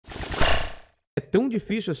tão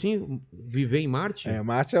difícil assim viver em Marte?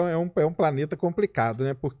 Marte é um planeta complicado,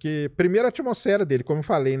 né? Porque, primeiro, a atmosfera dele, como eu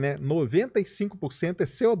falei, né? 95% é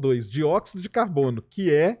CO2, dióxido de carbono,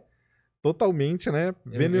 que é totalmente, né,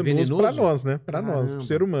 venenoso para nós, né? Para nós, pro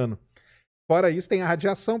ser humano. Fora isso, tem a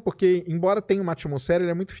radiação, porque, embora tenha uma atmosfera,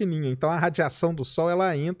 ele é muito fininha. Então, a radiação do Sol,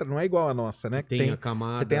 ela entra, não é igual a nossa, né? Que tem a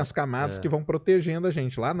camada. Que tem as camadas que vão protegendo a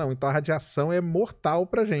gente. Lá não. Então, a radiação é mortal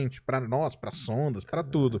pra gente, pra nós, pra sondas, pra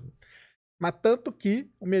tudo. Mas tanto que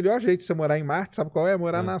o melhor jeito de você morar em Marte, sabe qual é?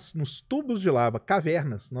 Morar nos tubos de lava,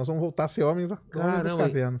 cavernas. Nós vamos voltar a ser homens das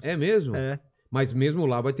cavernas. É mesmo? É. Mas mesmo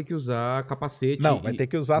lá vai ter que usar capacete. Não, vai ter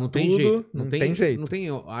que usar tudo. Não tem jeito. Não tem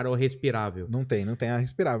ar respirável. Não tem ar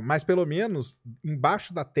respirável. Mas pelo menos,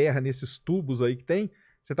 embaixo da terra, nesses tubos aí que tem,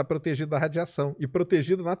 você está protegido da radiação. E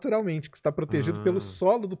protegido naturalmente, que você está protegido pelo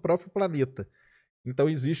solo do próprio planeta. Então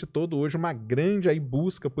existe hoje uma grande aí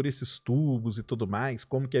busca por esses tubos e tudo mais,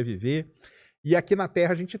 como que é viver. E aqui na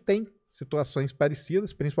Terra a gente tem situações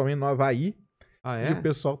parecidas, principalmente no Havaí. E o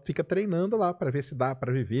pessoal fica treinando lá para ver se dá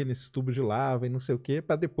para viver nesses tubos de lava e não sei o quê,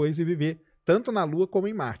 para depois ir viver tanto na Lua como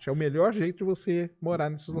em Marte. É o melhor jeito de você morar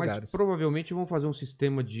nesses lugares. Mas provavelmente vão fazer um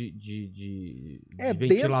sistema de dentro,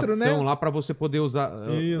 ventilação, né? lá para você poder usar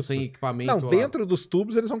sem equipamento. Não, dentro dos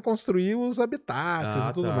tubos eles vão construir os habitats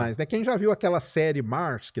e tudo mais, né? Quem já viu aquela série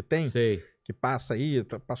MARTE que tem? Sei. Que passa aí,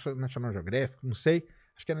 passou na National Geographic, não sei,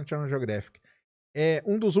 acho que é na National Geographic.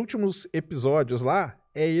 Um dos últimos episódios lá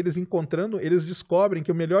é eles eles descobrem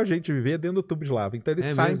que o melhor jeito de viver é dentro do tubo de lava. Então eles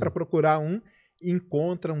saem para procurar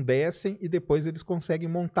encontram, descem e depois eles conseguem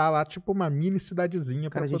montar lá tipo uma mini cidadezinha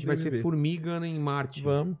para poder viver. A gente vai ser formiga em Marte.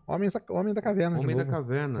 Vamos. Homem da caverna. Homem da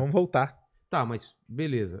caverna. Vamos voltar. Tá, mas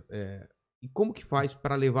beleza. E como que faz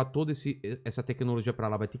para levar toda essa tecnologia para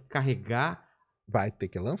lá? Vai ter que carregar? Vai ter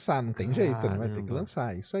que lançar, não tem jeito, né? Vai ter que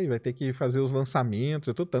lançar. Isso aí, vai ter que fazer os lançamentos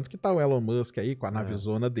e tudo. Tanto que tá o Elon Musk aí com a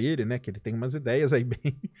navezona dele, né? Que ele tem umas ideias aí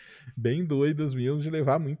bem doidas mesmo de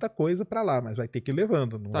levar muita coisa pra lá, mas vai ter que ir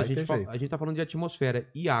levando, não vai ter jeito. A gente tá falando de atmosfera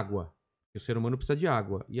e água. O ser humano precisa de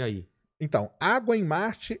água. E aí? Então, água em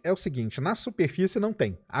Marte é o seguinte, na superfície não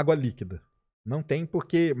tem água líquida. Não tem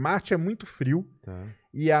porque Marte é muito frio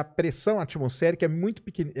e a pressão atmosférica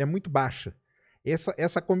é muito baixa.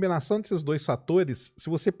 Essa combinação desses dois fatores, se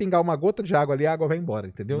você pingar uma gota de água ali, a água vai embora,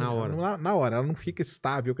 entendeu? Na hora. Na hora, ela não fica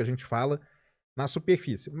estável, que a gente fala, na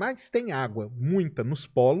superfície. Mas tem água, muita, nos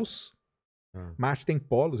polos. Marte tem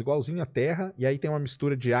polos, igualzinho à Terra, e aí tem uma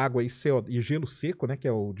mistura de água e gelo seco, né, que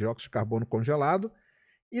é o dióxido de carbono congelado.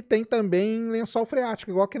 E tem também lençol freático,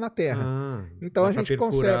 igual aqui na Terra. Então a gente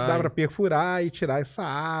consegue, dá para perfurar e tirar essa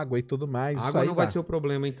água e tudo mais. A água não vai ser o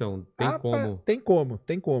problema, então. Tem como.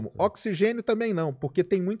 Tem como. Oxigênio também não, porque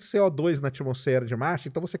tem muito CO2 na atmosfera de Marte,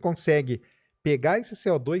 então você consegue pegar esse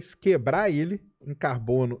CO2, quebrar ele em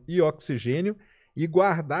carbono e oxigênio e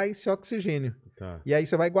guardar esse oxigênio. E aí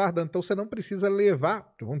você vai guardando. Então você não precisa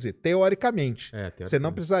levar, vamos dizer, teoricamente. Você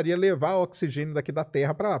não precisaria levar oxigênio daqui da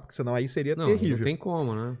Terra para lá, porque senão aí seria terrível. Não tem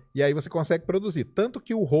como, né? E aí você consegue produzir. Tanto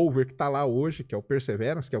que o rover que está lá hoje, que é o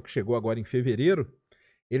Perseverance, que é o que chegou agora em fevereiro,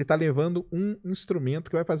 ele está levando um instrumento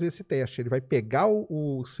que vai fazer esse teste. Ele vai pegar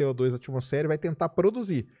o CO2 da atmosfera e vai tentar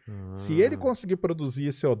produzir. Se ele conseguir produzir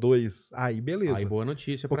esse CO2, aí beleza. Aí boa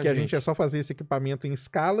notícia porque a gente é só fazer esse equipamento em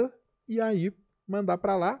escala e aí mandar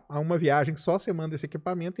para lá, a uma viagem só você manda esse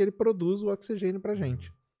equipamento e ele produz o oxigênio pra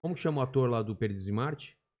gente. Como chama o ator lá do Perdidos em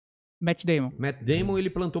Marte? Matt Damon. Matt Damon, ele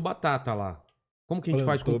plantou batata lá. Como que a gente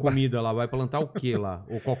faz com comida lá? Vai plantar o que lá?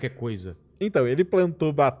 Ou qualquer coisa? Então, ele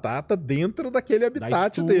plantou batata dentro daquele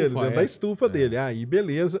habitat dele, dentro da estufa dele. Aí,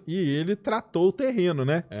 beleza. E ele tratou o terreno,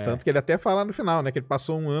 né? Tanto que ele até fala no final, né? Que ele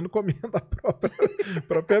passou um ano comendo a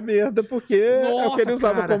própria merda, porque é o que ele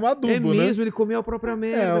usava como adubo, né? É mesmo, ele comeu a própria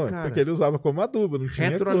merda, cara. Porque ele usava como adubo, não tinha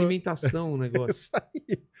retroalimentação o negócio. Isso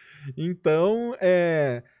aí. Então,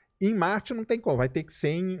 em Marte não tem como. Vai ter que ser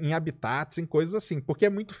em habitats, em coisas assim, porque é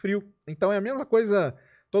muito frio. Então, é a mesma coisa...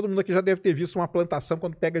 Todo mundo aqui já deve ter visto uma plantação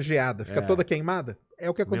quando pega geada, fica toda queimada. É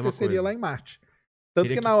o que aconteceria lá em Marte. Tanto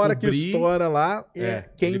que na hora que estoura lá,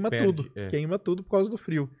 queima tudo. Queima tudo por causa do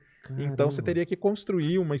frio. Caramba. Então você teria que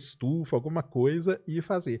construir uma estufa, alguma coisa e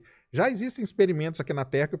fazer. Já existem experimentos aqui na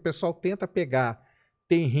Terra que o pessoal tenta pegar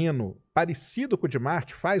terreno parecido com o de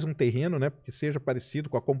Marte, faz um terreno, né, que seja parecido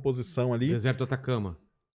com a composição ali. Deserto do Atacama.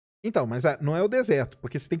 Então, mas não é o deserto,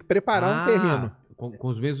 porque você tem que preparar um terreno. Com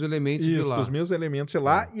os mesmos elementos de lá. Com os mesmos elementos de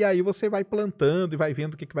lá, e aí você vai plantando e vai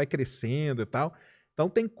vendo o que vai crescendo e tal. Então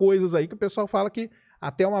tem coisas aí que o pessoal fala que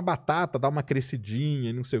até uma batata dá uma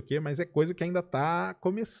crescidinha e não sei o quê, mas é coisa que ainda tá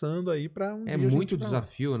começando aí para um dia muito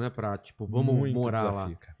desafio, né? Pra, tipo, vamos morar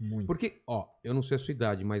lá. Cara, muito. Porque, ó, eu não sei a sua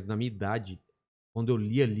idade, mas na minha idade, quando eu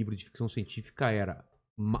lia livro de ficção científica, era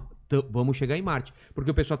vamos chegar em Marte.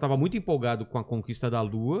 Porque o pessoal tava muito empolgado com a conquista da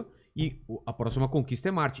Lua e a próxima conquista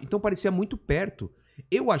é Marte. Então parecia muito perto.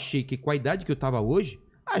 Eu achei que com a idade que eu tava hoje,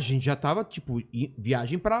 a gente já tava, tipo,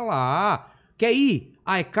 viagem pra lá. Quer ir?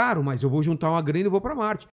 Ah, é caro, mas eu vou juntar uma grana e vou pra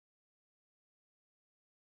Marte.